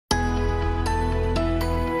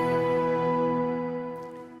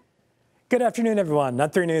Good afternoon, everyone.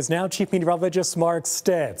 Not 3 News Now. Chief Meteorologist Mark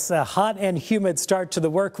Stitz. A hot and humid start to the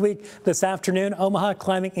work week this afternoon. Omaha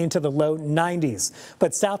climbing into the low 90s.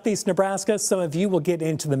 But southeast Nebraska, some of you will get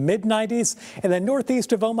into the mid 90s. And then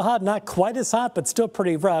northeast of Omaha, not quite as hot, but still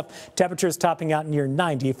pretty rough. Temperatures topping out near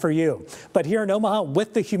 90 for you. But here in Omaha,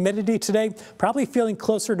 with the humidity today, probably feeling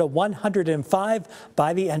closer to 105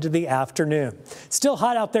 by the end of the afternoon. Still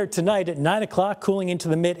hot out there tonight at 9 o'clock, cooling into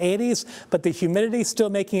the mid 80s, but the humidity still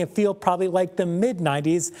making it feel probably like the mid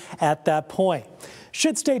 90s at that point.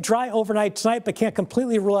 Should stay dry overnight tonight, but can't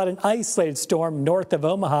completely rule out an isolated storm north of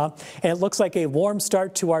Omaha. And it looks like a warm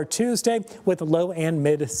start to our Tuesday with low and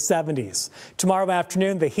mid 70s. Tomorrow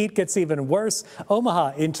afternoon, the heat gets even worse.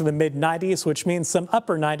 Omaha into the mid 90s, which means some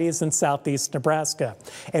upper 90s in southeast Nebraska.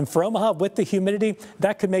 And for Omaha, with the humidity,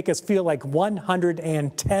 that could make us feel like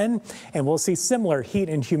 110. And we'll see similar heat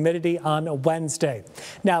and humidity on Wednesday.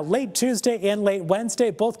 Now, late Tuesday and late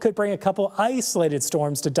Wednesday, both could bring a couple isolated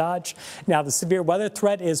storms to Dodge. Now, the severe weather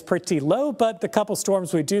threat is pretty low, but the couple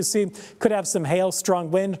storms we do see could have some hail,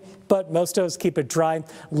 strong wind, but most of us keep it dry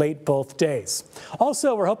late both days.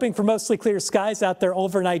 Also, we're hoping for mostly clear skies out there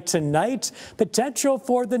overnight tonight. Potential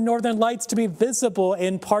for the northern lights to be visible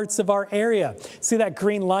in parts of our area. See that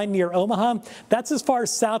green line near Omaha? That's as far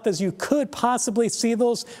south as you could possibly see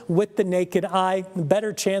those with the naked eye.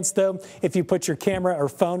 Better chance, though, if you put your camera or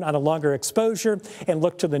phone on a longer exposure and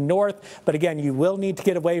look to the north. But again, you will need to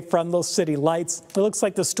get away from those city lights. It looks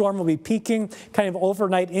like the storm will be peaking kind of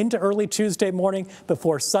overnight into early Tuesday morning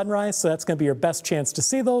before sunrise, so that's going to be your best chance to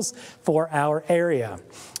see those for our area.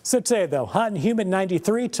 So today, though, hot and humid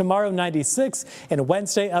 93, tomorrow 96, and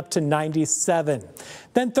Wednesday up to 97.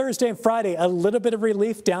 Then Thursday and Friday, a little bit of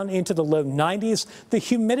relief down into the low 90s. The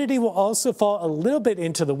humidity will also fall a little bit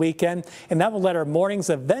into the weekend, and that will let our mornings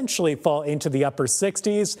eventually fall into the upper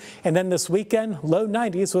 60s. And then this weekend, low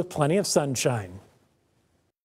 90s with plenty of sunshine.